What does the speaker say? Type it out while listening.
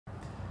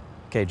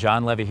Okay,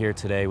 John Levy here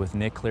today with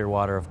Nick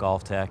Clearwater of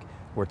GolfTEC.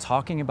 We're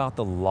talking about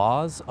the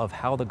laws of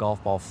how the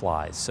golf ball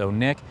flies. So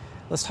Nick,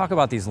 let's talk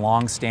about these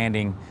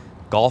long-standing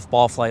golf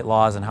ball flight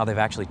laws and how they've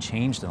actually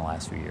changed in the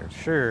last few years.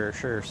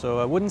 Sure. So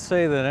I wouldn't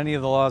say that any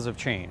of the laws have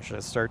changed.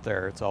 Let's start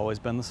there. It's always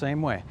been the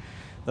same way.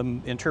 The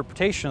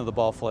interpretation of the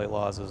ball flight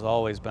laws has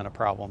always been a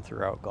problem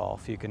throughout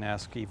golf. You can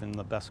ask even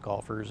the best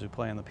golfers who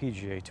play on the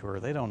PGA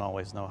Tour. They don't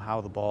always know how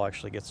the ball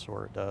actually gets to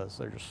where it does.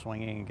 They're just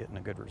swinging and getting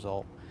a good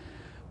result.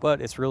 But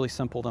it's really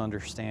simple to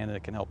understand, and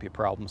it can help you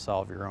problem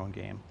solve your own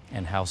game.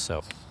 And how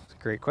so? It's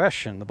a great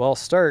question. The ball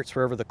starts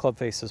wherever the club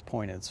face is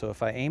pointed. So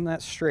if I aim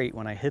that straight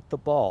when I hit the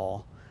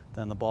ball,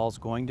 then the ball's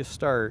going to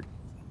start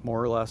more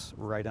or less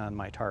right on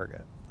my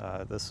target.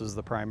 This is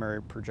the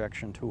primary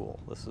projection tool.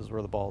 This is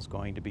where the ball's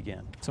going to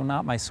begin. So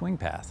not my swing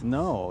path.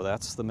 No,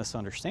 that's the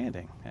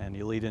misunderstanding. And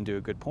you lead into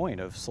a good point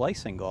of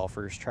slicing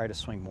golfers try to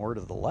swing more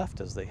to the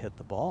left as they hit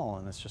the ball,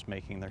 and it's just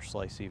making their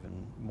slice even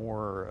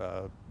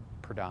more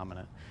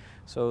predominant.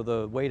 So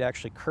the way to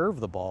actually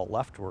curve the ball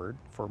leftward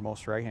for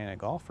most right-handed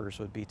golfers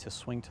would be to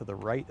swing to the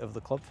right of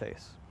the club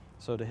face.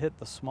 So to hit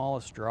the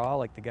smallest draw,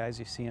 like the guys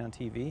you see on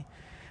TV,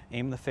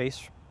 aim the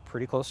face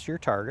pretty close to your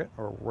target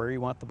or where you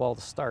want the ball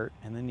to start,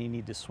 and then you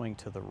need to swing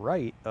to the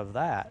right of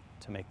that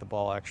to make the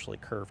ball actually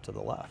curve to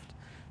the left.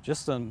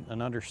 Just an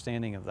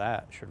understanding of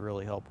that should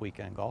really help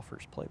weekend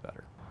golfers play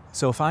better.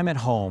 So if I'm at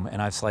home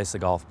and I've sliced the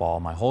golf ball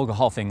my whole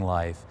golfing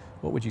life,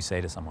 what would you say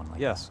to someone like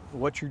that? Yes,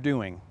 what you're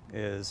doing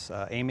is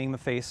aiming the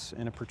face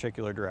in a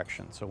particular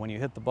direction. So when you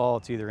hit the ball,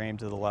 it's either aimed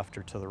to the left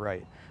or to the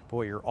right. But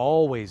what you're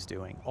always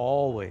doing,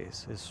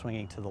 always, is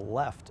swinging to the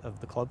left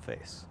of the club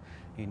face.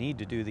 You need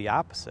to do the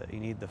opposite. You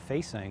need the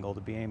face angle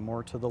to be aimed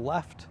more to the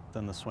left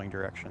than the swing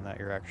direction that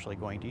you're actually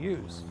going to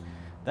use.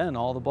 Then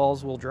all the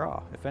balls will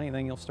draw. If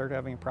anything, you'll start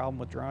having a problem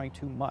with drawing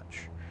too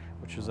much,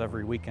 which is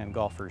every weekend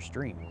golfer's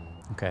dream.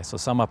 Okay, so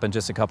sum up in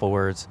just a couple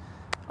words.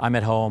 I'm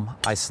at home,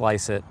 I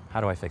slice it, how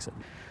do I fix it?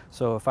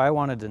 So if I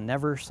wanted to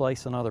never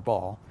slice another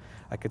ball,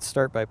 I could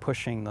start by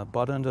pushing the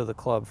butt end of the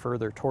club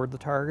further toward the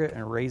target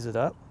and raise it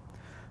up,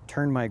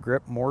 turn my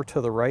grip more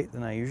to the right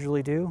than I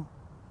usually do,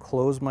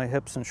 close my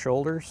hips and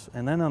shoulders,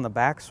 and then on the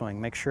backswing,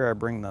 make sure I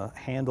bring the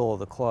handle of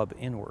the club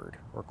inward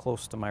or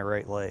close to my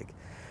right leg.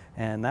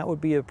 And that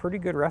would be a pretty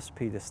good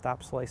recipe to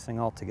stop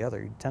slicing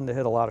altogether. You tend to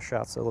hit a lot of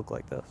shots that look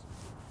like this.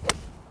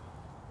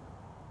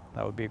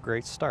 That would be a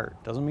great start.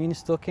 Doesn't mean you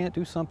still can't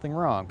do something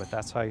wrong, but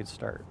that's how you'd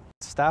start.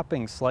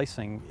 Stopping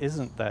slicing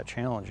isn't that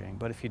challenging,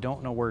 but if you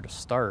don't know where to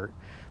start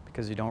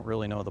because you don't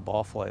really know the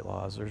ball flight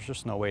laws, there's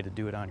just no way to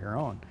do it on your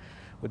own.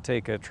 It would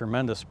take a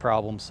tremendous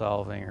problem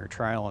solving or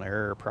trial and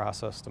error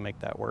process to make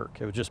that work.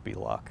 It would just be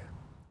luck.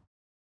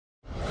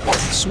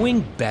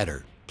 Swing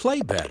better,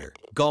 play better.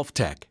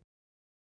 GolfTEC.